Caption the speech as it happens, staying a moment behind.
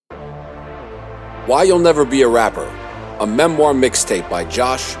Why You'll Never Be a Rapper, a memoir mixtape by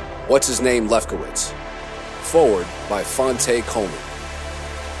Josh, what's-his-name, Lefkowitz. Forward by Fonte Coleman.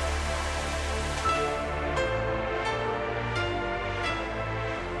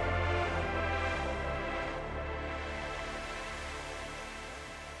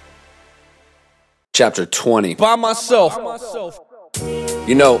 Chapter 20. By myself.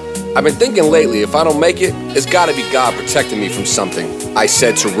 You know, I've been thinking lately, if I don't make it, it's gotta be God protecting me from something, I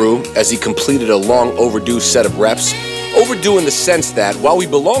said to Rue as he completed a long overdue set of reps. Overdue in the sense that, while we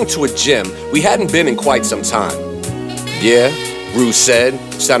belonged to a gym, we hadn't been in quite some time. Yeah, Rue said,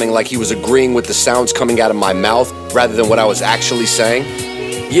 sounding like he was agreeing with the sounds coming out of my mouth rather than what I was actually saying.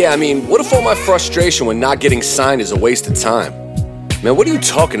 Yeah, I mean, what if all my frustration when not getting signed is a waste of time? Man, what are you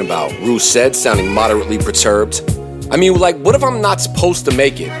talking about? Rue said, sounding moderately perturbed. I mean, like, what if I'm not supposed to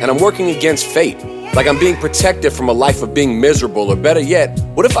make it, and I'm working against fate? Like I'm being protected from a life of being miserable, or better yet,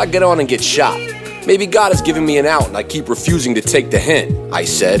 what if I get on and get shot? Maybe God is giving me an out, and I keep refusing to take the hint, I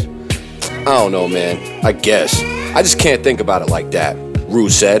said. I don't know, man. I guess. I just can't think about it like that, Rue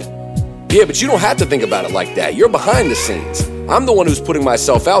said. Yeah, but you don't have to think about it like that. You're behind the scenes. I'm the one who's putting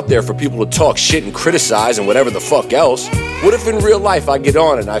myself out there for people to talk shit and criticize and whatever the fuck else. What if in real life I get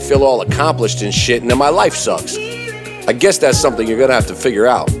on and I feel all accomplished and shit and then my life sucks? I guess that's something you're gonna have to figure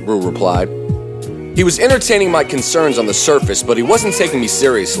out, Rue replied. He was entertaining my concerns on the surface, but he wasn't taking me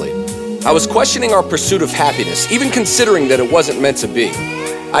seriously. I was questioning our pursuit of happiness, even considering that it wasn't meant to be.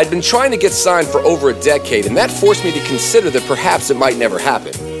 I'd been trying to get signed for over a decade, and that forced me to consider that perhaps it might never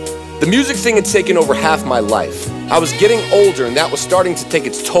happen. The music thing had taken over half my life. I was getting older, and that was starting to take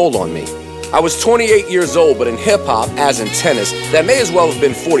its toll on me. I was 28 years old, but in hip-hop, as in tennis, that may as well have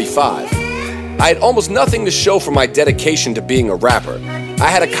been 45. I had almost nothing to show for my dedication to being a rapper. I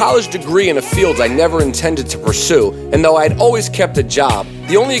had a college degree in a field I never intended to pursue, and though I had always kept a job,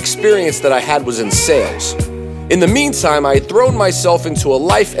 the only experience that I had was in sales. In the meantime, I had thrown myself into a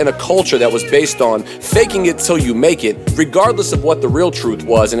life and a culture that was based on faking it till you make it, regardless of what the real truth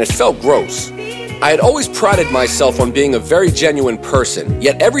was, and it felt gross. I had always prided myself on being a very genuine person,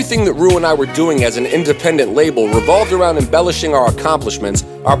 yet everything that Rue and I were doing as an independent label revolved around embellishing our accomplishments,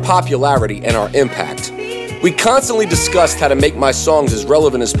 our popularity, and our impact. We constantly discussed how to make my songs as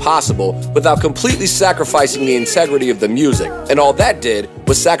relevant as possible without completely sacrificing the integrity of the music, and all that did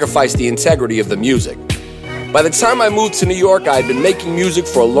was sacrifice the integrity of the music. By the time I moved to New York, I had been making music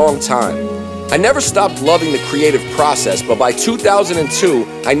for a long time. I never stopped loving the creative process, but by 2002,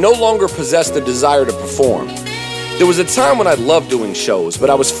 I no longer possessed the desire to perform. There was a time when I loved doing shows, but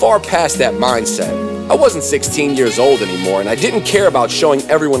I was far past that mindset. I wasn't 16 years old anymore, and I didn't care about showing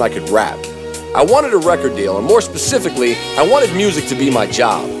everyone I could rap. I wanted a record deal, and more specifically, I wanted music to be my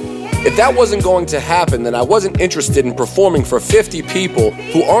job. If that wasn't going to happen, then I wasn't interested in performing for 50 people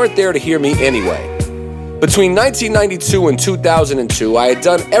who aren't there to hear me anyway. Between 1992 and 2002, I had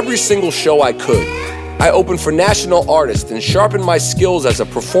done every single show I could. I opened for national artists and sharpened my skills as a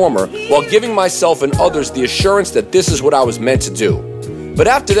performer while giving myself and others the assurance that this is what I was meant to do. But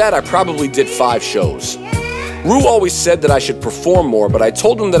after that, I probably did 5 shows. Rue always said that I should perform more, but I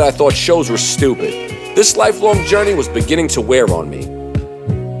told him that I thought shows were stupid. This lifelong journey was beginning to wear on me.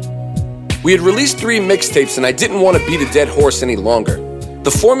 We had released 3 mixtapes and I didn't want to beat a dead horse any longer. The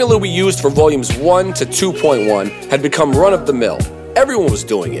formula we used for volumes 1 to 2.1 had become run-of-the-mill. Everyone was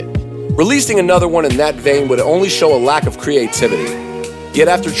doing it. Releasing another one in that vein would only show a lack of creativity. Yet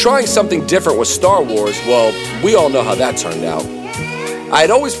after trying something different with Star Wars, well, we all know how that turned out. I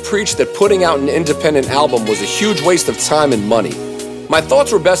had always preached that putting out an independent album was a huge waste of time and money. My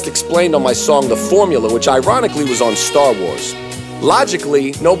thoughts were best explained on my song The Formula, which ironically was on Star Wars.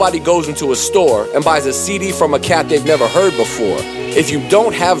 Logically, nobody goes into a store and buys a CD from a cat they've never heard before. If you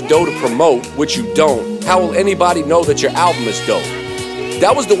don't have dough to promote, which you don't, how will anybody know that your album is dope?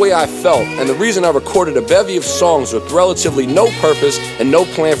 That was the way I felt, and the reason I recorded a bevy of songs with relatively no purpose and no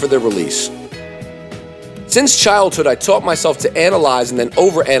plan for their release. Since childhood, I taught myself to analyze and then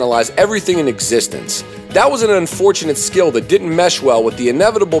overanalyze everything in existence. That was an unfortunate skill that didn't mesh well with the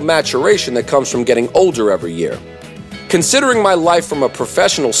inevitable maturation that comes from getting older every year. Considering my life from a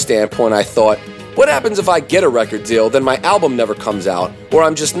professional standpoint, I thought, what happens if I get a record deal, then my album never comes out, or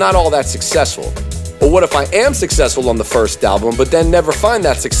I'm just not all that successful? Or what if I am successful on the first album, but then never find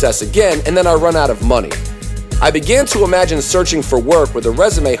that success again, and then I run out of money? I began to imagine searching for work with a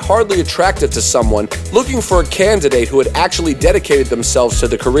resume hardly attractive to someone looking for a candidate who had actually dedicated themselves to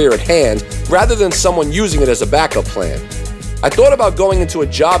the career at hand, rather than someone using it as a backup plan. I thought about going into a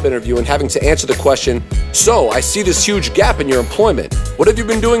job interview and having to answer the question, so I see this huge gap in your employment. What have you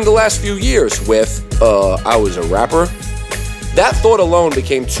been doing the last few years? With, I was a rapper? That thought alone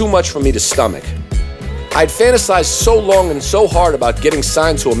became too much for me to stomach. I'd fantasized so long and so hard about getting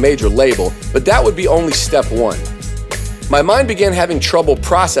signed to a major label, but that would be only step one. My mind began having trouble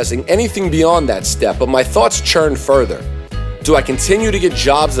processing anything beyond that step, but my thoughts churned further. Do I continue to get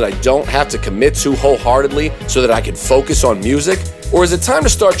jobs that I don't have to commit to wholeheartedly so that I can focus on music? Or is it time to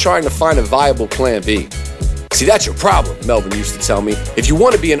start trying to find a viable plan B? See, that's your problem, Melvin used to tell me. If you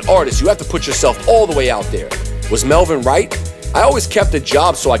want to be an artist, you have to put yourself all the way out there. Was Melvin right? I always kept a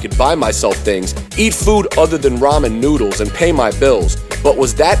job so I could buy myself things, eat food other than ramen noodles, and pay my bills. But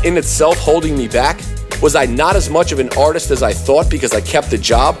was that in itself holding me back? Was I not as much of an artist as I thought because I kept a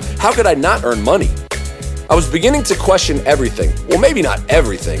job? How could I not earn money? I was beginning to question everything. Well, maybe not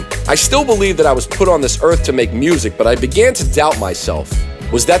everything. I still believed that I was put on this earth to make music, but I began to doubt myself.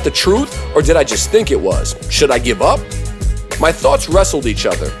 Was that the truth, or did I just think it was? Should I give up? My thoughts wrestled each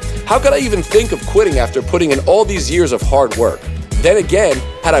other. How could I even think of quitting after putting in all these years of hard work? Then again,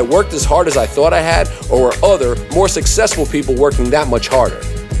 had I worked as hard as I thought I had, or were other, more successful people working that much harder?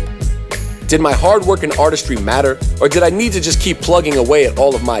 Did my hard work and artistry matter, or did I need to just keep plugging away at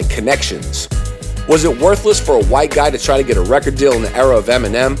all of my connections? Was it worthless for a white guy to try to get a record deal in the era of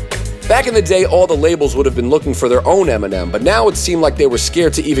Eminem? Back in the day, all the labels would have been looking for their own Eminem, but now it seemed like they were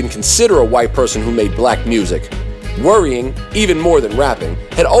scared to even consider a white person who made black music. Worrying, even more than rapping,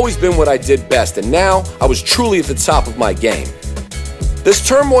 had always been what I did best, and now I was truly at the top of my game. This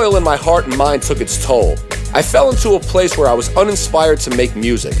turmoil in my heart and mind took its toll. I fell into a place where I was uninspired to make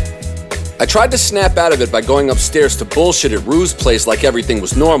music. I tried to snap out of it by going upstairs to bullshit at Rue's place like everything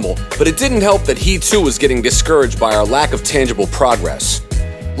was normal, but it didn't help that he too was getting discouraged by our lack of tangible progress.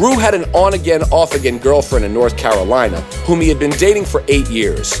 Rue had an on-again, off-again girlfriend in North Carolina, whom he had been dating for 8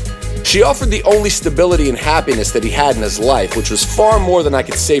 years. She offered the only stability and happiness that he had in his life, which was far more than I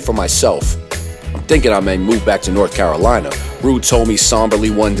could say for myself. I'm thinking I may move back to North Carolina, Rue told me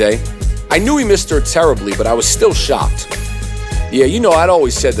somberly one day. I knew he missed her terribly, but I was still shocked. Yeah, you know, I'd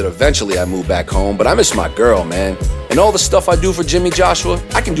always said that eventually I'd move back home, but I miss my girl, man. And all the stuff I do for Jimmy Joshua,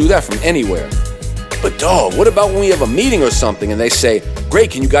 I can do that from anywhere. But dog, what about when we have a meeting or something and they say,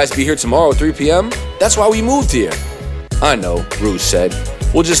 great, can you guys be here tomorrow at 3 p.m.? That's why we moved here. I know, Rue said.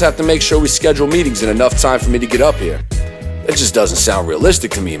 We'll just have to make sure we schedule meetings in enough time for me to get up here. That just doesn't sound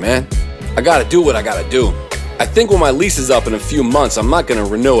realistic to me, man. I gotta do what I gotta do. I think when my lease is up in a few months, I'm not gonna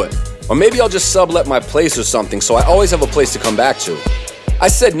renew it. Or maybe I'll just sublet my place or something so I always have a place to come back to. I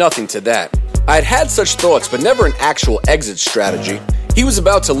said nothing to that. I had had such thoughts, but never an actual exit strategy. He was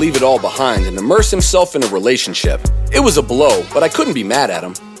about to leave it all behind and immerse himself in a relationship. It was a blow, but I couldn't be mad at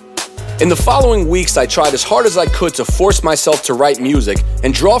him. In the following weeks, I tried as hard as I could to force myself to write music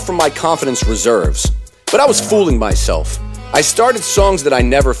and draw from my confidence reserves. But I was fooling myself. I started songs that I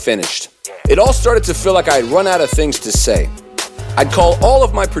never finished. It all started to feel like I had run out of things to say. I'd call all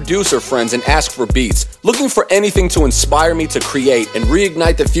of my producer friends and ask for beats, looking for anything to inspire me to create and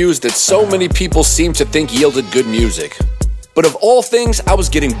reignite the fuse that so many people seem to think yielded good music. But of all things, I was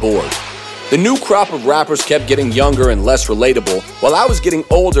getting bored. The new crop of rappers kept getting younger and less relatable, while I was getting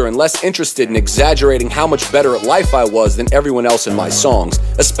older and less interested in exaggerating how much better at life I was than everyone else in my songs,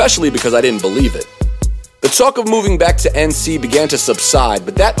 especially because I didn't believe it. The talk of moving back to NC began to subside,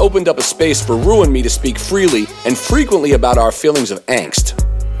 but that opened up a space for Rue and me to speak freely and frequently about our feelings of angst.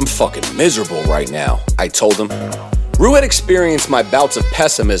 I'm fucking miserable right now, I told him. Rue had experienced my bouts of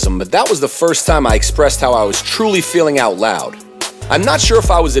pessimism, but that was the first time I expressed how I was truly feeling out loud. I'm not sure if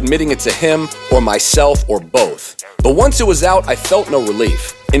I was admitting it to him or myself or both, but once it was out, I felt no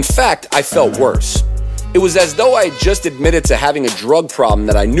relief. In fact, I felt worse. It was as though I had just admitted to having a drug problem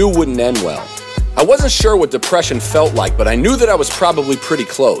that I knew wouldn't end well. I wasn't sure what depression felt like, but I knew that I was probably pretty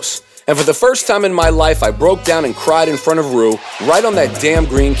close. And for the first time in my life, I broke down and cried in front of Rue, right on that damn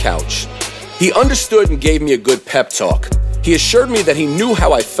green couch. He understood and gave me a good pep talk. He assured me that he knew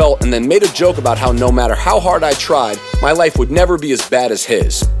how I felt and then made a joke about how no matter how hard I tried, my life would never be as bad as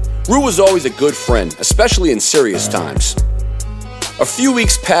his. Rue was always a good friend, especially in serious times. A few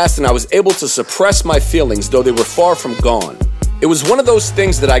weeks passed and I was able to suppress my feelings, though they were far from gone. It was one of those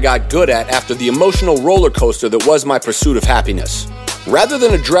things that I got good at after the emotional roller coaster that was my pursuit of happiness. Rather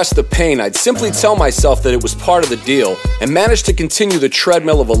than address the pain, I'd simply tell myself that it was part of the deal and manage to continue the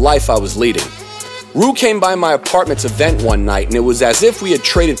treadmill of a life I was leading. Rue came by my apartment's event one night and it was as if we had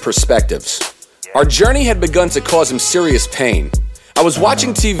traded perspectives. Our journey had begun to cause him serious pain. I was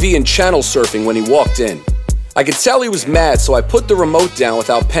watching TV and channel surfing when he walked in. I could tell he was mad, so I put the remote down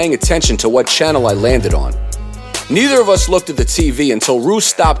without paying attention to what channel I landed on. Neither of us looked at the TV until Rue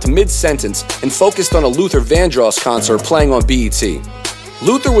stopped mid-sentence and focused on a Luther Vandross concert playing on BET.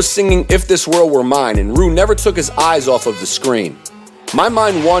 Luther was singing If This World Were Mine, and Rue never took his eyes off of the screen. My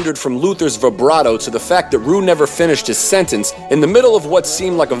mind wandered from Luther's vibrato to the fact that Rue never finished his sentence in the middle of what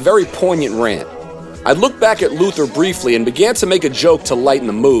seemed like a very poignant rant. I looked back at Luther briefly and began to make a joke to lighten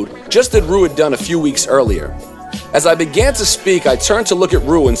the mood, just as Rue had done a few weeks earlier. As I began to speak, I turned to look at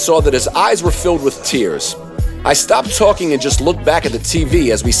Rue and saw that his eyes were filled with tears. I stopped talking and just looked back at the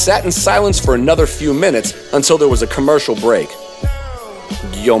TV as we sat in silence for another few minutes until there was a commercial break.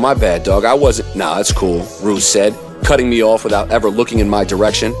 Yo, my bad, dog. I wasn't... Nah, it's cool, Rue said, cutting me off without ever looking in my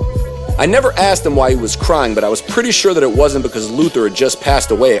direction. I never asked him why he was crying, but I was pretty sure that it wasn't because Luther had just passed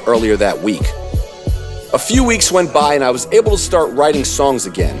away earlier that week. A few weeks went by and I was able to start writing songs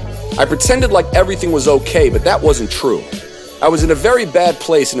again. I pretended like everything was okay, but that wasn't true. I was in a very bad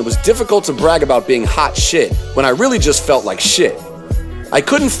place and it was difficult to brag about being hot shit when I really just felt like shit. I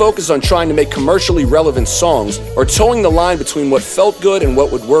couldn't focus on trying to make commercially relevant songs or towing the line between what felt good and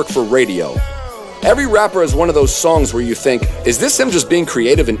what would work for radio. Every rapper has one of those songs where you think, is this him just being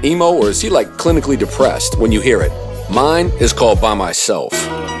creative and emo, or is he like clinically depressed when you hear it? Mine is called By Myself.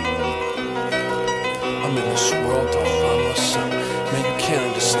 I'm in this world all by myself. Man, you can't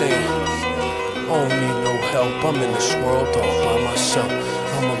understand. I don't need no help. I'm in this world all by myself.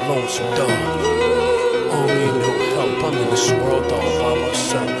 I'm a lonesome dog. I don't need no help. I'm in this world all by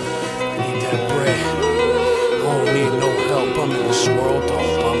myself. I need that bread. I don't need no help. I'm in this world all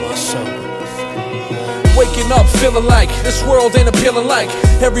by myself. Waking up feeling like this world ain't appealing like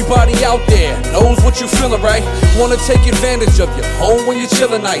everybody out there knows what you feeling, right? Wanna take advantage of your home when you're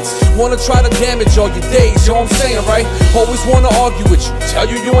chilling nights. Wanna try to damage all your days, you know what I'm saying, right? Always wanna argue with you, tell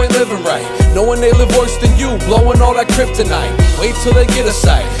you you ain't living right, knowing they live worse than you, blowing all that kryptonite. Wait till they get a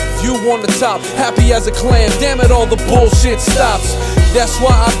sight, view on the top, happy as a clam. Damn it, all the bullshit stops. That's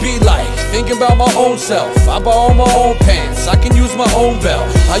why I be like, thinking about my own self. I buy all my own pants, I can use my own belt,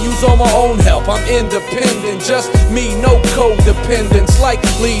 I use all my own help. I'm independent, just me, no codependence.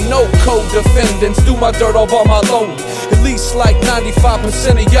 Likely no co-defendants, do my dirt all by my lonely. At least like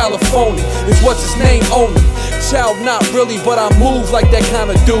 95% of y'all are phony, is what's his name only. Child, not really, but I move like that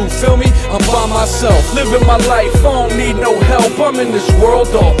kind of dude, feel me? I'm by myself, living my life, I don't need no help. I'm in this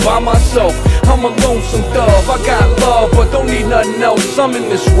world all by myself. I'm a lonesome dove, I got love, but don't need nothing else. I'm in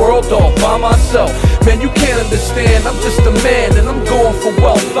this world all by myself. Man, you can't understand, I'm just a man and I'm going for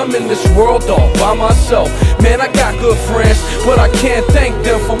wealth. I'm in this world all by myself. Man, I got good friends, but I can't thank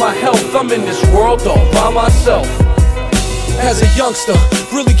them for my health. I'm in this world all by myself. As a youngster,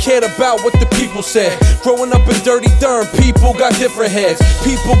 really cared about what the people said. Growing up in dirty Durham, people got different heads.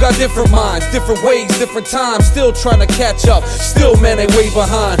 People got different minds, different ways, different times. Still trying to catch up, still man, they way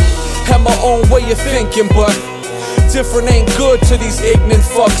behind. Had my own way of thinking, but different ain't good to these ignorant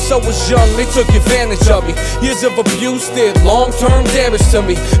fucks. I was young, they took advantage of me. Years of abuse did long-term damage to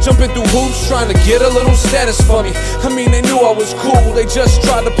me. Jumping through hoops, trying to get a little status for me. I mean, they knew I was cool, they just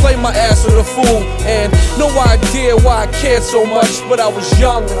tried to play my ass with a fool. And no idea why I cared so much, but I was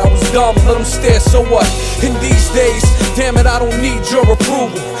young and I was dumb, let them stare, so what? In these days, damn it, I don't need your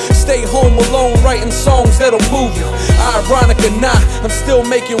approval. Stay home alone, writing songs that'll move you. Ironic or not, I'm still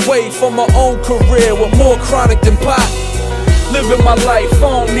making way for my own career with more chronic than pop. Living my life, I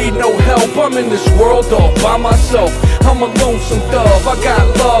don't need no help. I'm in this world all by myself. I'm a lonesome dove, I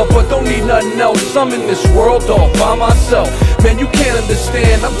got love, but don't need nothing else. I'm in this world all by myself. Man, you can't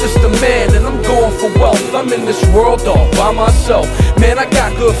understand, I'm just a man and I'm going for wealth. I'm in this world all by myself. Man, I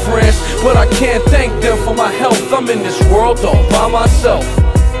got good friends, but I can't thank them for my health. I'm in this world all by myself.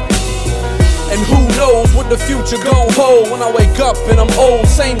 And who knows what the future gon' hold when I wake up and I'm old.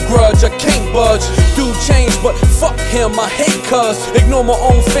 Same grudge, I can't budge. Dude change, but fuck him, I hate cuz. Ignore my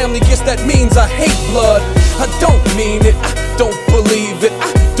own family, guess that means I hate blood. I don't mean it, I don't believe it,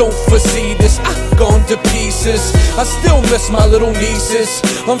 I don't foresee this, I've gone to pieces. I still miss my little nieces.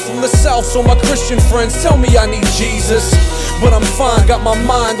 I'm from the south, so my Christian friends tell me I need Jesus. But I'm fine, got my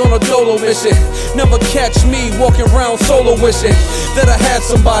mind on a dolo mission. Never catch me walking around solo wishing that I had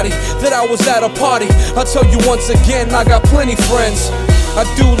somebody, that I was at a party. I'll tell you once again, I got plenty friends. I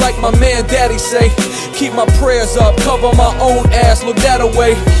do like my man daddy say, keep my prayers up, cover my own ass, look that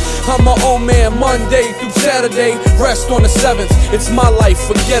away. I'm my own man Monday through Saturday, rest on the 7th, it's my life,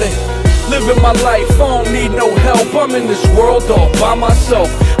 forget it. Living my life, I don't need no help. I'm in this world all by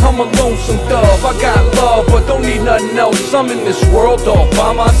myself. I'm a lonesome dove, I got love, but don't need nothing else. I'm in this world all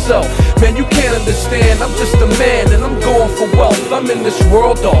by myself. Man, you can't understand, I'm just a man and I'm going for wealth. I'm in this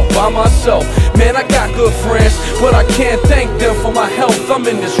world all by myself. Man, I got good friends, but I can't thank them for my health. I'm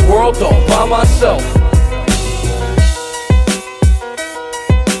in this world all by myself.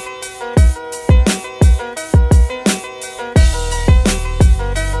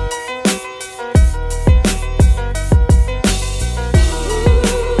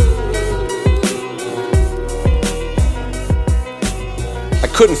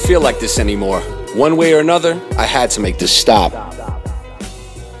 couldn't feel like this anymore. One way or another, I had to make this stop.